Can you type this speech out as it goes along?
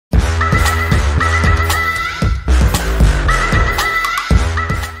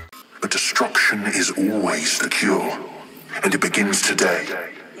always the cure. And it begins today.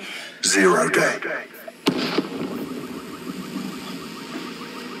 0 day.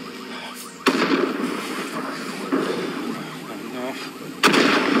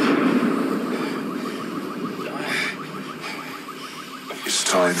 It's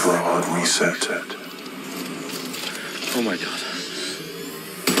time for a hard reset. Oh my god.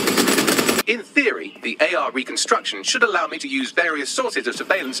 In theory, the AR reconstruction should allow me to use various sources of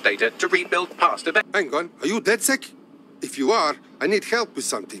surveillance data to rebuild past events. Hang on, are you Dedsec? If you are, I need help with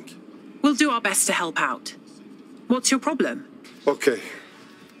something. We'll do our best to help out. What's your problem? Okay,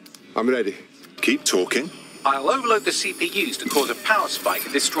 I'm ready. Keep talking. I'll overload the CPUs to cause a power spike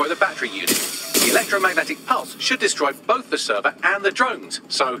and destroy the battery unit. The electromagnetic pulse should destroy both the server and the drones.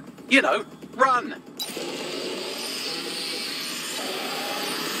 So, you know, run!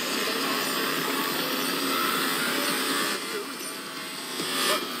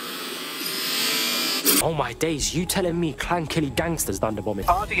 Oh my days, you telling me Clan Killy gangsters done the bombing?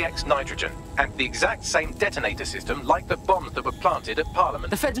 RDX nitrogen, and the exact same detonator system like the bombs that were planted at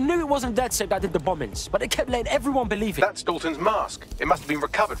Parliament. The feds knew it wasn't Dedsec that did the bombings, but they kept letting everyone believe it. That's Dalton's mask. It must have been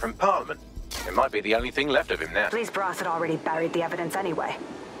recovered from Parliament. It might be the only thing left of him now. Police brass had already buried the evidence anyway.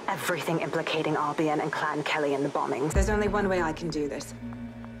 Everything implicating Albion and Clan Kelly in the bombings. There's only one way I can do this.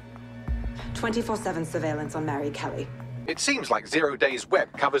 24/7 surveillance on Mary Kelly. It seems like 0 Days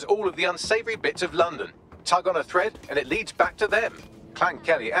Web covers all of the unsavory bits of London. Tug on a thread, and it leads back to them. Clan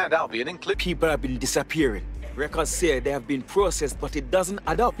Kelly and Albion include... People have been disappearing. Records say they have been processed, but it doesn't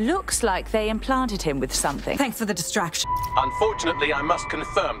add up. Looks like they implanted him with something. Thanks for the distraction. Unfortunately, I must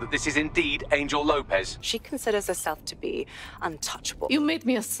confirm that this is indeed Angel Lopez. She considers herself to be untouchable. You made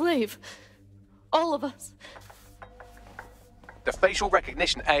me a slave. All of us. The facial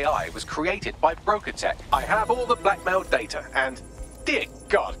recognition AI was created by Broker Tech. I have all the blackmail data, and dear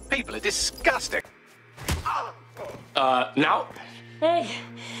God, people are disgusting. Now? Hey,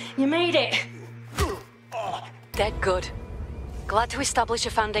 you made it. Dead good. Glad to establish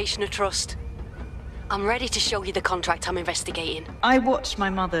a foundation of trust. I'm ready to show you the contract I'm investigating. I watched my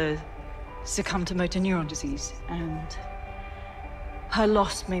mother succumb to motor neuron disease, and her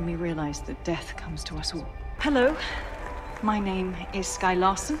loss made me realize that death comes to us all. Hello. My name is Sky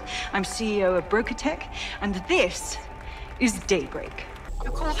Larson. I'm CEO of Broker Tech, and this is Daybreak.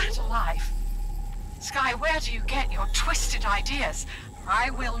 You call that alive? Sky, where do you get your twisted ideas? I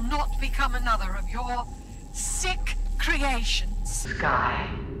will not become another of your sick creations. Sky,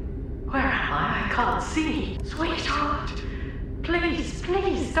 where am I? I can't see. Sweetheart, please,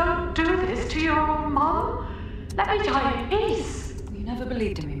 please don't do this to your own mom. Let me die in peace. You never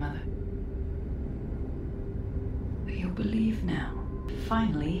believed in me, Mother. But you'll believe now.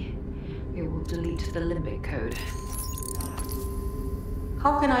 Finally, we will delete the limbic code.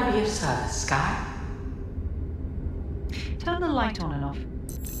 How can I be of service, Sky? Turn the light on and off.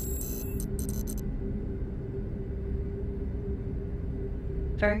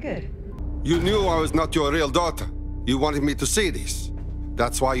 Very good. You knew I was not your real daughter. You wanted me to see this.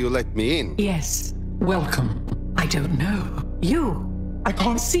 That's why you let me in. Yes, welcome. I don't know. You, I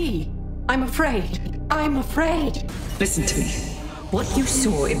can't see. I'm afraid. I'm afraid. Listen to me. What you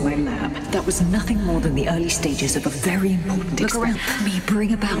saw in my lab, that was nothing more than the early stages of a very important experiment. Look around me,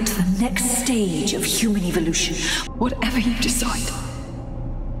 bring about the next stage of human evolution. Whatever you decide.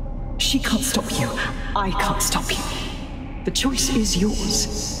 She can't stop you. I can't stop you. The choice is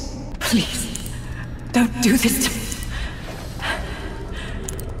yours. Please, don't do this to me.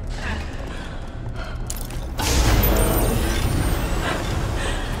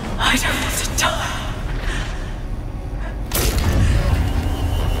 I don't want to die.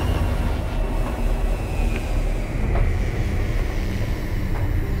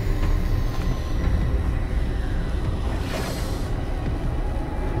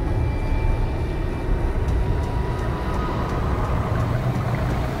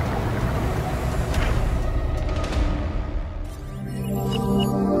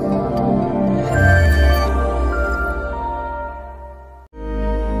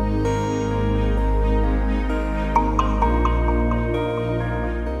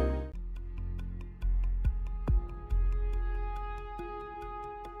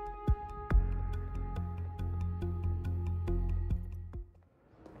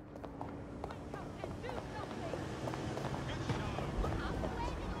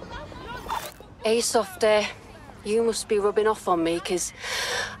 Hey, Softy, you must be rubbing off on me, because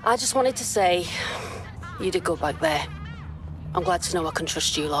I just wanted to say, you did good back there. I'm glad to know I can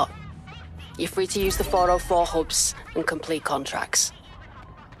trust you lot. You're free to use the 404 hubs and complete contracts.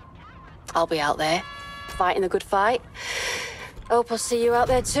 I'll be out there, fighting the good fight. Hope I'll see you out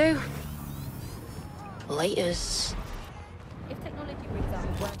there too. Laters. If technology brings out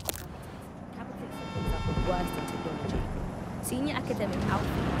the worst in capitalism brings out the worst in technology. Senior academic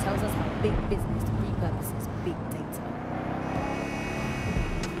Albion tells us how big business repurposes big data.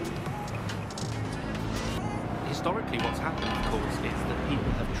 Historically, what's happened, of course, is that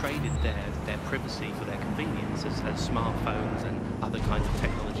people have traded their privacy for their convenience as smartphones and other kinds of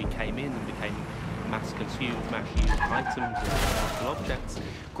technology came in and became mass-consumed, mass-used items and commercial objects.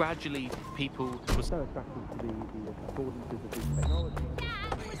 Gradually, people were so attracted to the affordances of these technologies.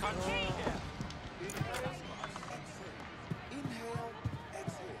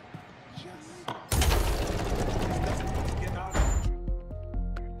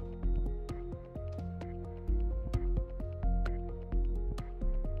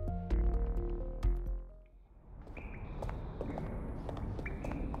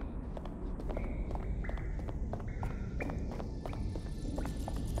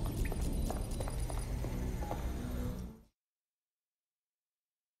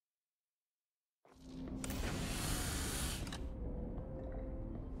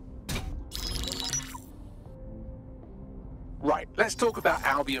 Right, let's talk about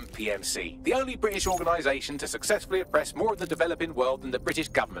Albion PMC, the only British organisation to successfully oppress more of the developing world than the British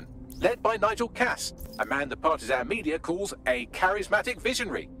government. Led by Nigel Cass, a man the partisan media calls a charismatic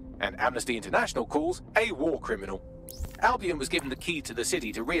visionary, and Amnesty International calls a war criminal. Albion was given the key to the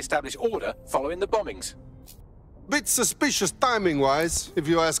city to re-establish order following the bombings. Bit suspicious timing-wise, if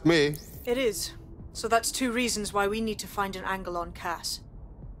you ask me. It is. So that's 2 reasons why we need to find an angle on Cass.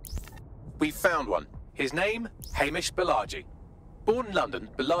 We've found one. His name, Hamish Balaji. Born in London,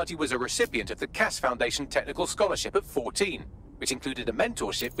 Balaji was a recipient of the Cass Foundation Technical Scholarship at 14, which included a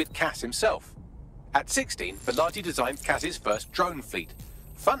mentorship with Cass himself. At 16, Balaji designed Cass's first drone fleet.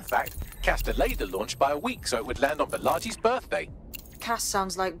 Fun fact, Cass delayed the launch by a week so it would land on Balaji's birthday. Cass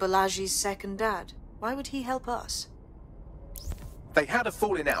sounds like Balaji's second dad. Why would he help us? They had a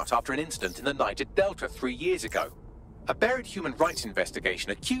falling out after an incident in the Niger Delta 3 years ago. A buried human rights investigation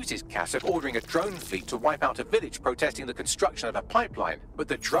accuses Cass of ordering a drone fleet to wipe out a village protesting the construction of a pipeline, but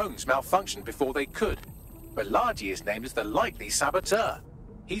the drones malfunctioned before they could. Balaji is named as the likely saboteur.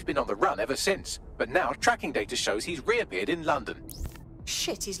 He's been on the run ever since, but now tracking data shows he's reappeared in London.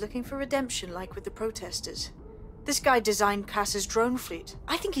 Shit, he's looking for redemption like with the protesters. This guy designed Cass's drone fleet.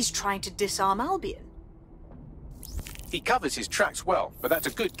 I think he's trying to disarm Albion. He covers his tracks well, but that's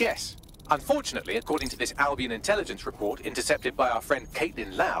a good guess. Unfortunately, according to this Albion intelligence report intercepted by our friend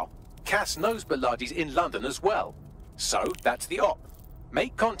Caitlin Lau, Cass knows Balaji's in London as well. So, that's the op.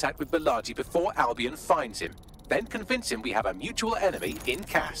 Make contact with Balaji before Albion finds him. Then convince him we have a mutual enemy in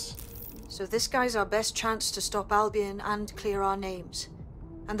Cass. So this guy's our best chance to stop Albion and clear our names.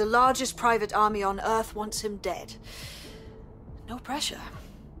 And the largest private army on Earth wants him dead. No pressure.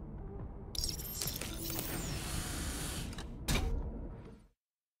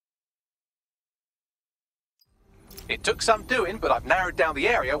 It took some doing, but I've narrowed down the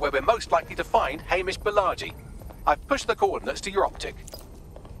area where we're most likely to find Hamish Balaji. I've pushed the coordinates to your optic.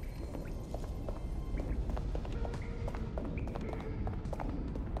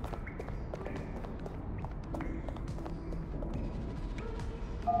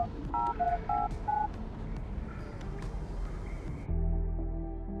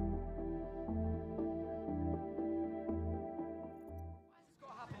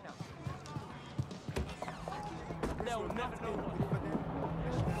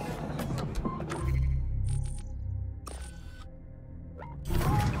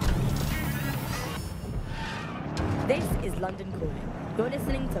 This is London Calling. You're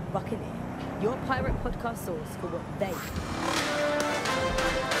listening to Buccaneer, your pirate podcast source for what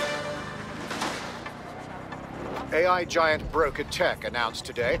they... AI giant Broker Tech announced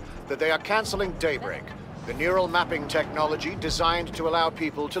today that they are cancelling Daybreak, the neural mapping technology designed to allow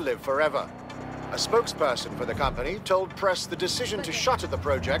people to live forever. A spokesperson for the company told press the decision to shutter the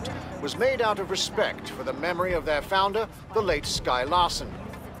project was made out of respect for the memory of their founder, the late Sky Larson.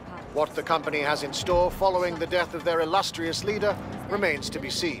 What the company has in store following the death of their illustrious leader remains to be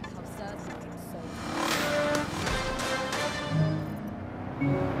seen.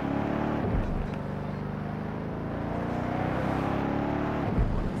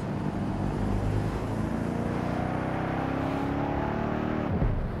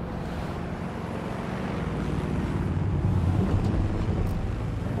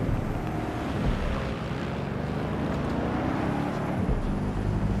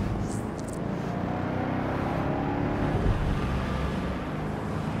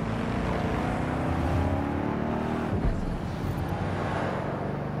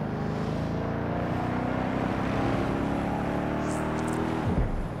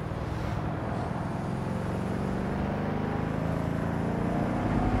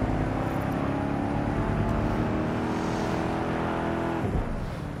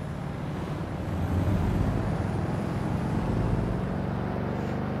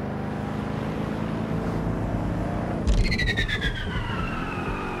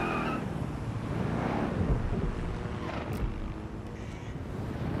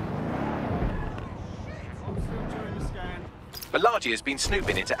 Malaji has been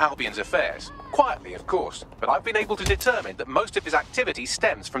snooping into Albion's affairs. Quietly, of course, but I've been able to determine that most of his activity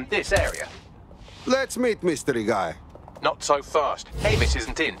stems from this area. Let's meet, mystery guy. Not so fast. Hamish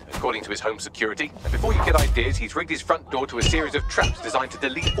isn't in, according to his home security. And before you get ideas, he's rigged his front door to a series of traps designed to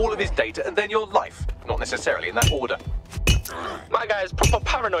delete all of his data and then your life. Not necessarily in that order. My guy's proper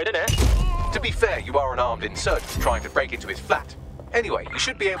paranoid, isn't it? To be fair, you are an armed insurgent trying to break into his flat. Anyway, you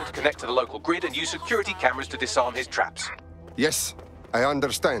should be able to connect to the local grid and use security cameras to disarm his traps. Yes, I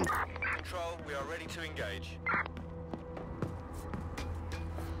understand. Control, we are ready to engage.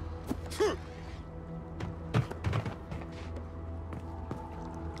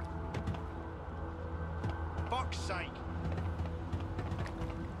 Fuck's sake!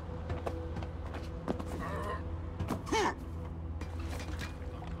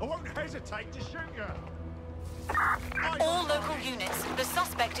 I won't hesitate to shoot you. All local units, the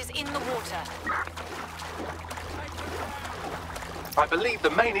suspect is in the water. I believe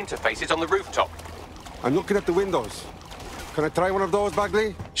the main interface is on the rooftop. I'm looking at the windows. Can I try one of those,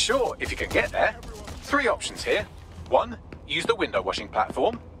 Bagley? Sure, if you can get there. 3 options here. 1, use the window washing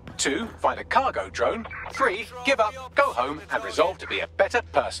platform. 2, find a cargo drone. 3, give up, go home, and resolve to be a better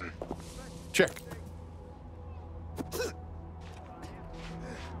person. Check.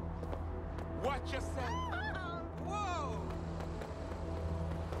 Watch yourself. Whoa!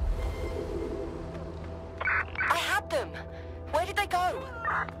 I had them. Where did they go?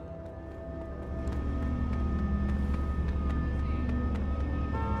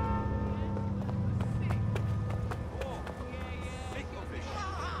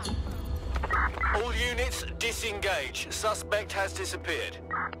 All units, disengage. Suspect has disappeared.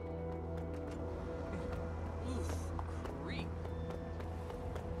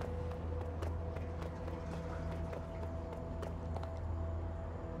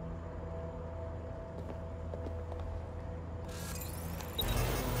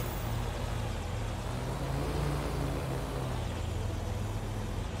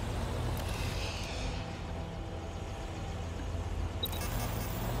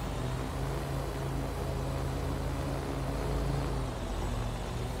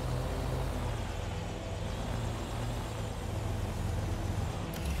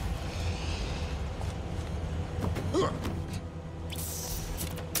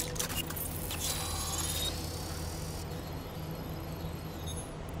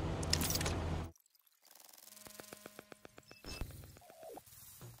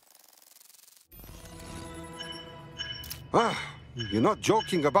 Ah, you're not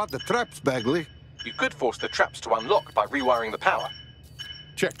joking about the traps, Bagley. You could force the traps to unlock by rewiring the power.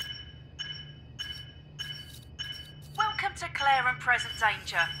 Check. Welcome to Claire and Present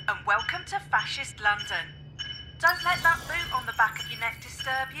Danger, and welcome to Fascist London. Don't let that boot on the back of your neck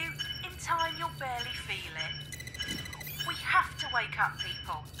disturb you. In time, you'll barely feel it. We have to wake up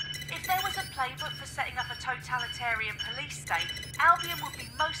people. If there was a playbook for setting up a totalitarian police state, Albion would be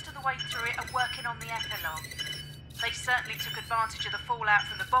most of the way through it and working on the epilogue. They certainly took advantage of the fallout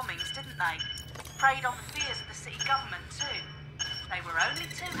from the bombings, didn't they? Preyed on the fears of the city government, too. They were only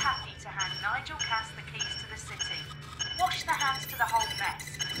too happy to hand Nigel Cass the keys to the city. Wash their hands to the whole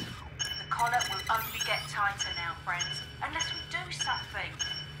mess. The collar will only get tighter now, friends, unless we do something.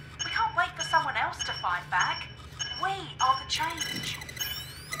 We can't wait for someone else to fight back. We are the change.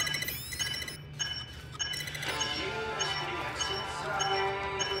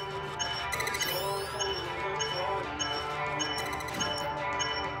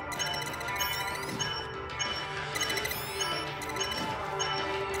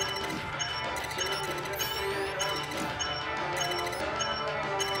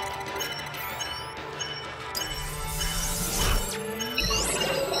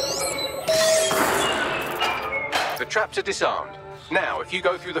 The traps are disarmed. Now, if you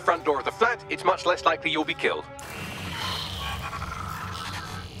go through the front door of the flat, it's much less likely you'll be killed.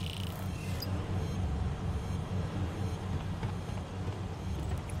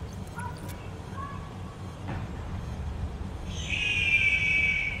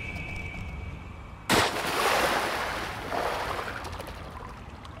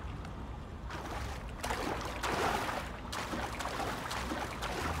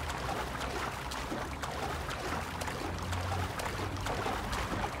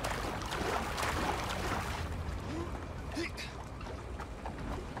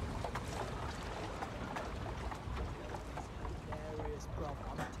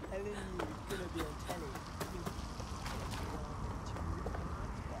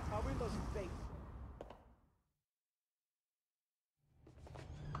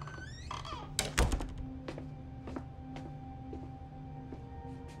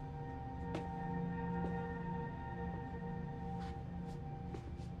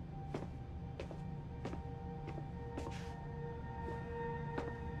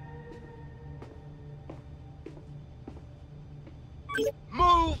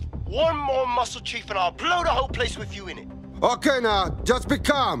 One more muscle chief and I'll blow the whole place with you in it. Okay now, just be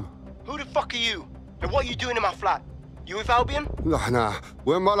calm. Who the fuck are you? And what are you doing in my flat? You with Albion? Nah,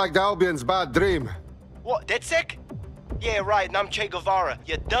 we're more like the Albion's bad dream. What, Dedsec? Yeah, right, and I'm Che Guevara.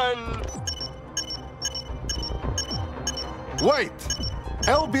 You done? Wait!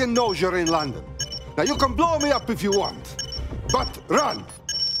 Albion knows you're in London. Now you can blow me up if you want, but run!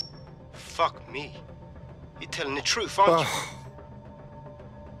 Fuck me. You're telling the truth, aren't you?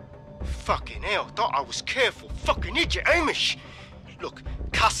 Fucking hell, thought I was careful. Fucking idiot, Amish! Look,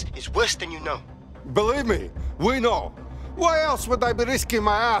 Cass is worse than you know. Believe me, we know. Why else would I be risking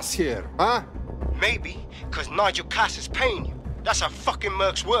my ass here, huh? Maybe, because Nigel Cass is paying you. That's how fucking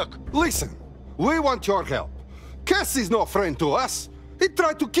mercs work. Listen, we want your help. Cass is no friend to us. He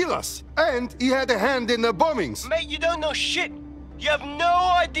tried to kill us, and he had a hand in the bombings. Mate, you don't know shit. You have no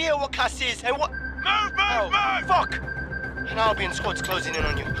idea what Cass is and what... Move! Fuck! An Albion squad's closing in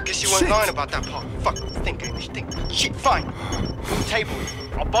on you. Guess you weren't lying about that part. Fuck, think, Amish, think. Shit, fine. Table.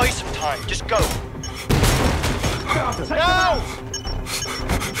 I'll buy you some time. Just go. No!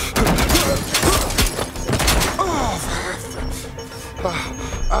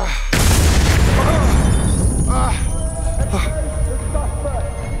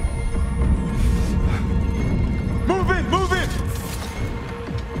 Move in! Move in!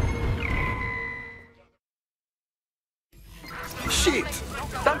 Shit!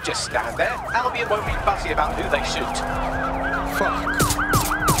 Don't just stand there. Albion won't be fussy about who they shoot. Fuck.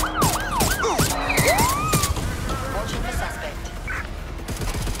 Watching the suspect.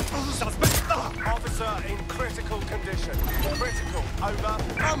 Suspect! Officer in critical condition. Critical. Over.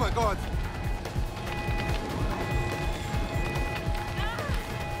 Oh my god.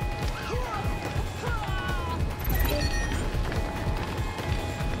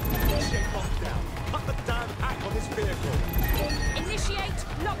 Initiate lockdown. Cut the damn hack on this vehicle. Initiate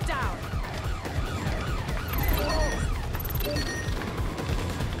lockdown.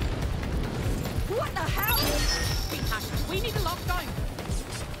 What the hell? Big Hash, we need to lock down.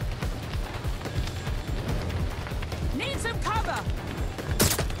 Need some cover.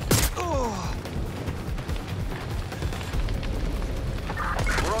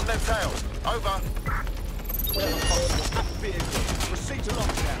 We're on their tails. Over. Vehicle. Proceed to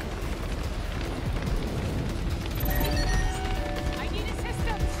lockdown. I need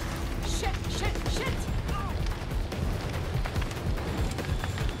assistance. Shit.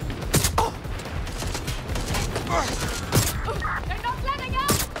 They're not letting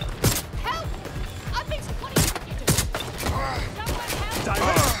up. Help! I've been supporting you. Someone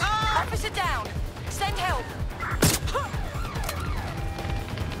help! Officer down. Send help.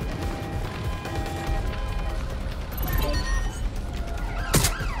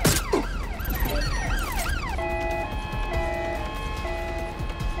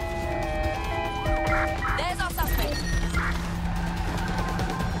 There's our suspect.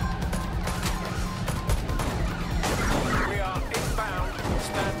 We are inbound.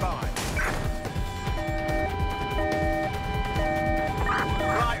 Stand by.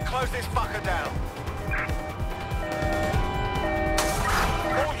 Right, close this fucker down.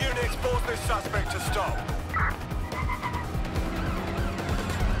 All units force this suspect to stop.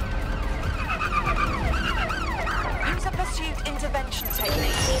 Use a pursuit intervention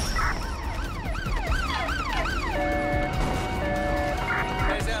technique.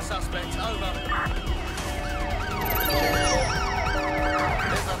 There's our suspect. Over.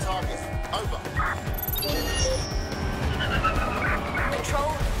 There's our target. Over.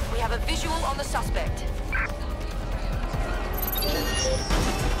 Control, we have a visual on the suspect.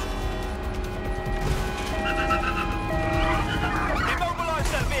 Immobilize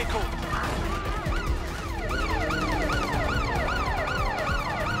that vehicle.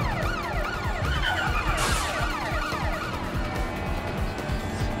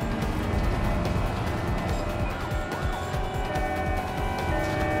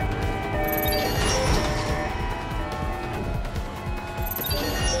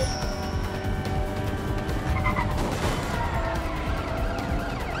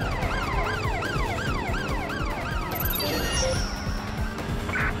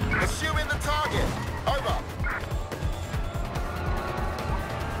 Pursuing the target. Over.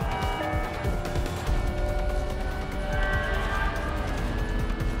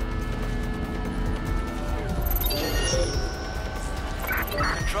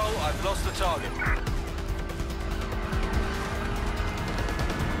 Control, I've lost the target.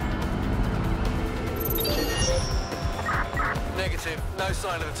 Negative. No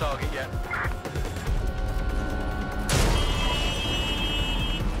sign of the target yet.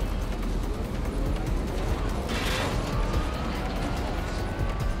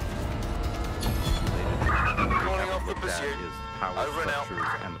 you. Power Over and out.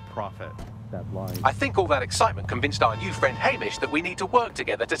 structures and the profit that lies. I think all that excitement convinced our new friend Hamish that we need to work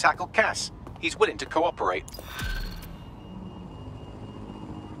together to tackle Cass. He's willing to cooperate.